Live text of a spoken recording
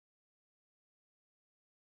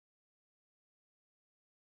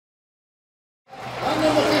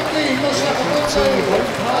number 15 must have a good save. And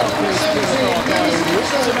number 17, Dennis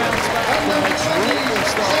Gibson. And number 20,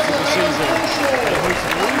 start to the season. They host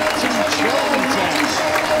Cheltenham Town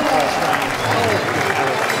first round.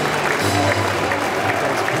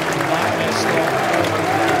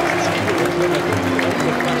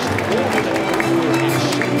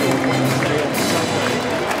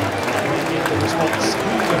 The response,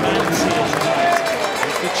 the man's here tonight.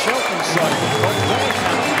 It's the Cheltenham side that got their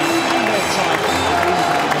campaign and their time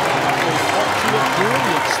off to a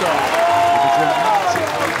brilliant start with a dramatic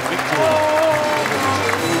victory.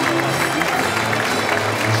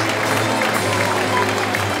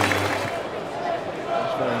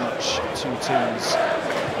 There's very much two teams.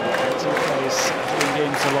 Two players settling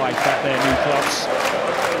into life at their new clubs.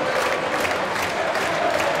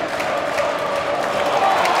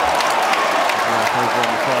 Over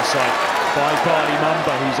on the far side by Barney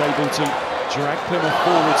Mumba, who's able to drag Plymouth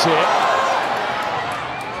forwards here.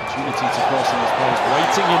 Opportunity to cross, and his players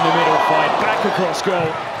waiting in the middle, fired back across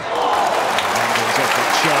goal. Mumba's effort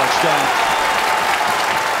charged down.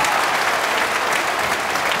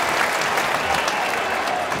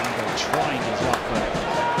 Mumba trying his luck, but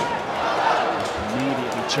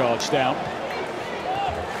immediately charged down.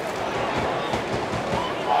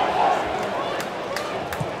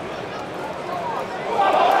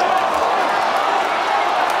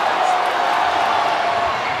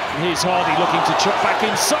 Here's Hardy looking to chop back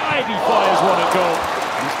inside. He fires one at goal.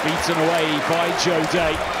 He's beaten away by Joe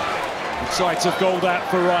Day. Good sight of goal that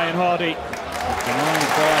for Ryan Hardy. Denied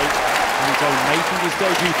by Joe, making his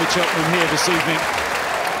debut for Cheltenham here this evening.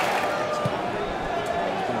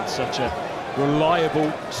 Such a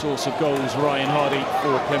reliable source of goals, Ryan Hardy,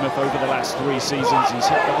 for Plymouth over the last 3 seasons. He's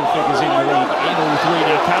hit double figures in the league in all 3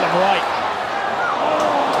 now. Callum Wright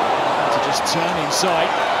to just turn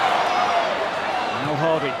inside. Now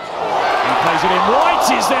Hardy. He plays it in. Wright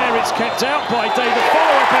is there. It's kept out by Day. The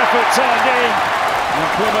follow-up effort turned in. And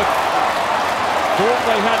Plymouth thought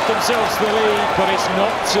they had themselves the lead, but it's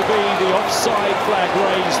not to be. The offside flag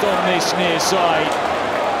raised on this near side.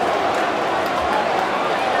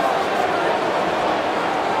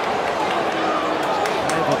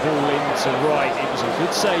 Clever ball into Wright. It was a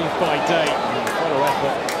good save by Day. And the follow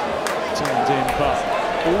effort turned in, but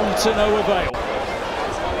all to no avail.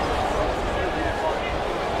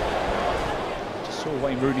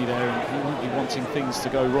 Wayne Rooney there, and he won't be wanting things to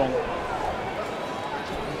go wrong.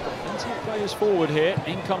 Plenty of players forward here.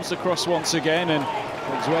 In comes the cross once again, and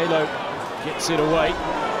Consuelo gets it away.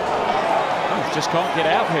 Oh, just can't get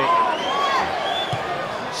out here.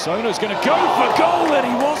 Sona's going to go for goal, and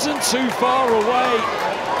he wasn't too far away.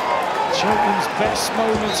 Cheltenham's best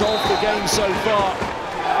moments of the game so far.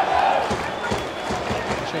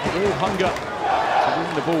 Showed a real hunger to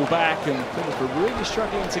win the ball back, and Plymouth were really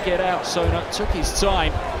struggling to get out. Sona took his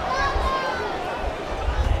time.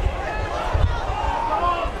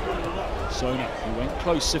 Sona, who went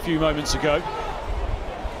close a few moments ago.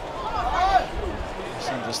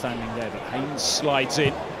 Misunderstanding there, but Haynes slides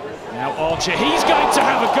in. Now Archer, he's going to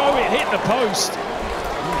have a go. It hit the post.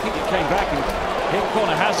 I think it came back and hit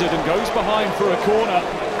Connor Hazard and goes behind for a corner.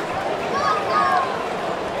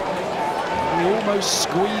 He almost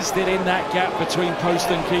squeezed it in that gap between post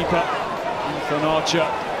and keeper. Ethan Archer.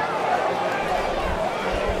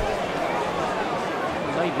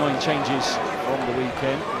 He made 9 changes from the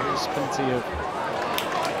weekend. There's plenty of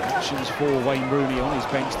options for Wayne Rooney on his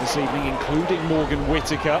bench this evening, including Morgan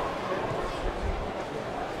Whittaker.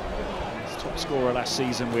 His top scorer last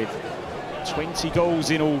season with 20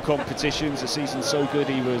 goals in all competitions. A season so good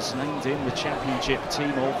he was named in the championship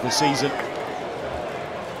team of the season.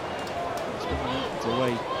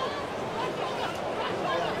 Away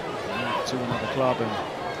to another club, and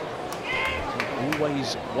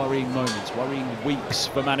always worrying moments, worrying weeks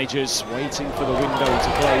for managers waiting for the window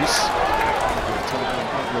to close. We've taken a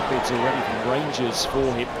couple of bids already from Rangers for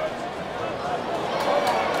him.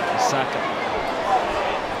 Saka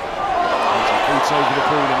boots over the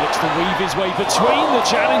ball and looks to weave his way between the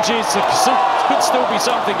challenges. Could still be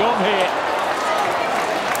something on here.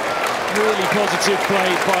 Really positive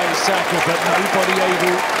play by Saka, but nobody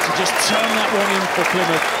able to just turn that one in for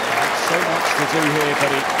Plymouth. So much to do here,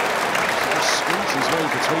 but he just squeezes his way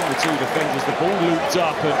between the 2 defenders. The ball looped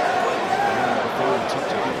up, and the ball took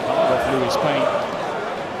a big part off Lewis Payne.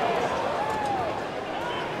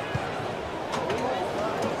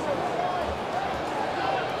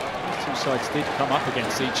 These 2 sides did come up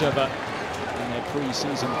against each other in their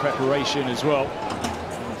pre-season preparation as well.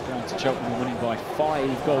 To Cheltenham winning by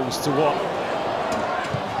 5 goals to 1.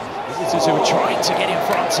 Visitors who are trying to get in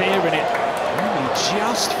front here, and it only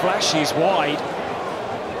just flashes wide.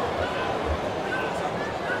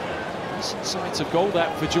 Sight of goal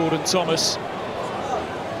that for Jordan Thomas.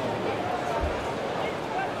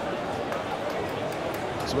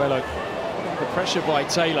 Zuelo under pressure by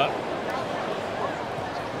Taylor.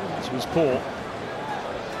 This was poor.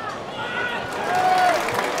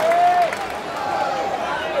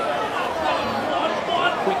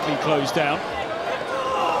 Quickly closed down.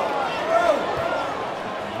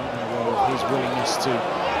 His willingness to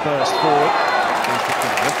burst forward.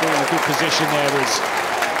 They're in a good position there as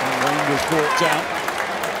Wayne was brought down.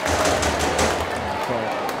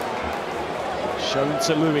 Shown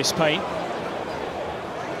to Lewis Payne.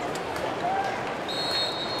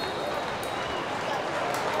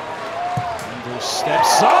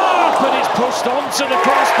 Steps up and it's pushed onto the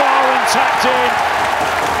crossbar and tapped in.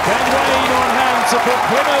 Ben Wayne on hand to put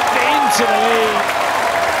Plymouth into the lead.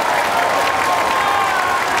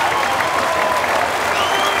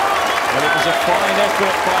 Well, it was a fine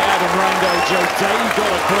effort by Adam Rando. Joe Day got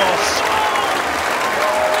across.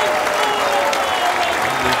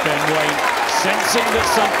 And with Ben Wayne sensing that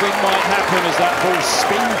something might happen as that ball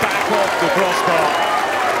spin back off the crossbar.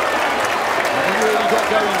 Really got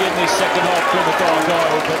going in this second half, Plymouth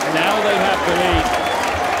Argyle, but now they have the lead.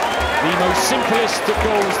 The most simplest of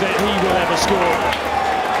goals that he will ever score.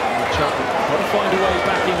 Cheltenham got to find a way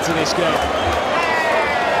back into this game.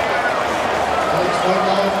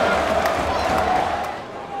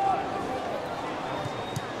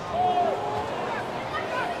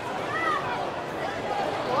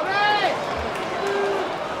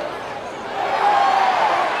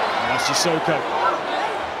 Now Sissoko.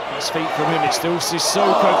 Feet from him, it's still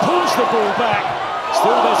Sissoko, pulls the ball back.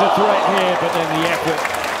 Still there's a threat here, but then the effort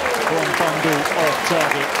from Bundle off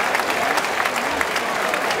target.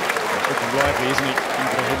 Looking lively, isn't it?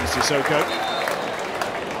 Even him, Sissoko.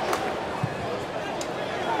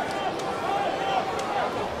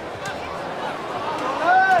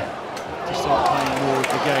 To start playing more of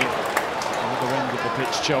the game. On the other end of the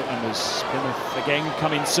pitch, Cheltenham as Plymouth again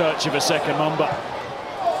come in search of a second number.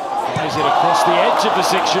 Plays it across the edge of the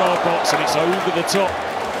 6-yard box and it's over the top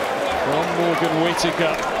from Morgan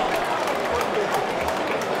Whittaker.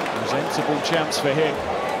 Presentable chance for him.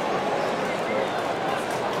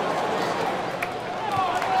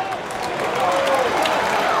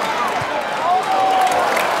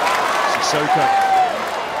 Sissoko.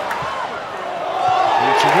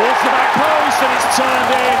 Towards the back post and it's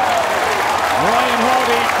turned in. Ryan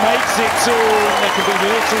Hardy makes it 2 and there can be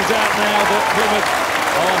little doubt now that Plymouth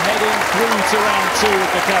are heading through to round 2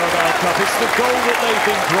 of the Carabao Cup. It's the goal that they've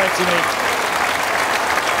been threatening.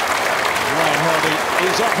 Ryan Hardy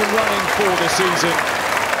is up and running for the season.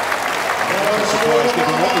 I'm not surprised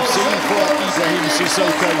given what we've seen from Ibrahim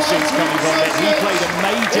Sissoko since coming on it. He played a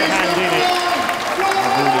major hand in it.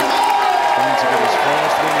 And Rooney trying to get his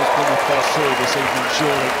first win as Plymouth first 2 this evening,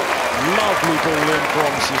 surely. Lovely ball in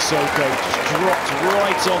from Sissoko. Just dropped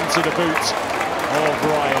right onto the boot of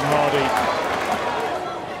Ryan Hardy.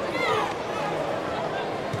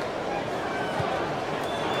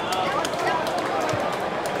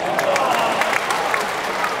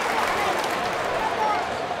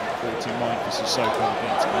 Sissoko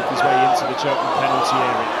again to make his way into the Cheltenham penalty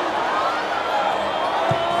area.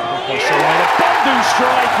 Bundle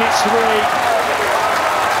strike, it's 3.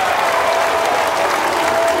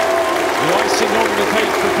 The icing on the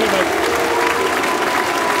cake for Plymouth.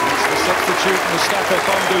 It's the substitute Mustafa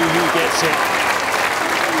Bundle who gets it.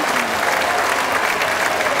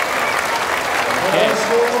 Again,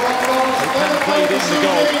 they can play it in the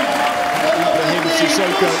goal. Ibrahim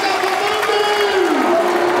Sissoko.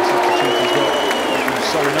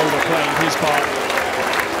 Sorinola playing his part.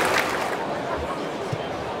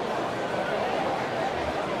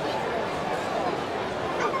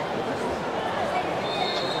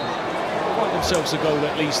 Find themselves a goal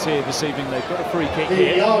at least here this evening. They've got a free kick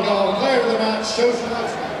here. The Argyle player of the match, chosen.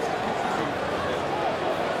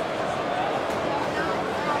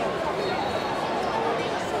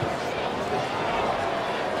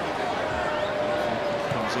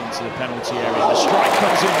 Into the penalty area. The strike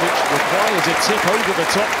comes in, which requires a tip over the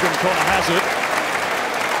top from Connor Hazard.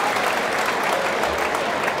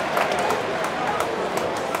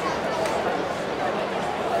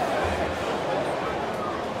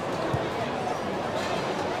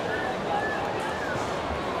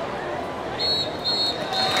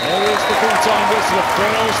 There is the full-time whistle, the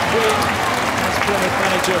first win as Plymouth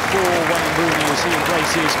manager for Wayne Rooney as he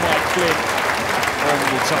embraces Mike Flynn on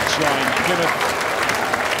the touchline. Plymouth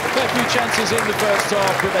a fair few chances in the first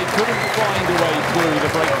half, but they couldn't find a way through. The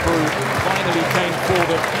breakthrough finally came for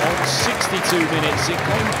them on 62 minutes. It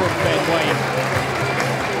came from Ben Wayne.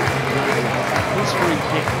 His free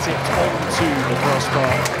kick tipped onto the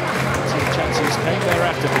crossbar. Plenty of chances came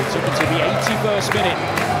thereafter, but it took until the 81st minute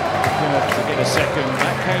to get a second.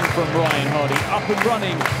 That came from Ryan Hardy, up and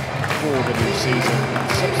running for the new season.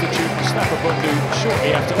 Substitute Mustafa Bundu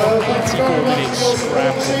shortly after 84 minutes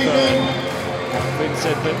grabbed the third. Finn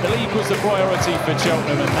said that the league was the priority for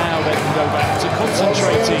Cheltenham, and now they can go back to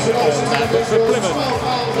concentrating on that. But for Plymouth,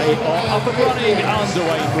 they are up and running under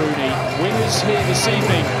Wayne Rooney. Winners here this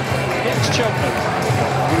evening against Cheltenham,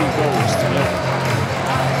 3 goals to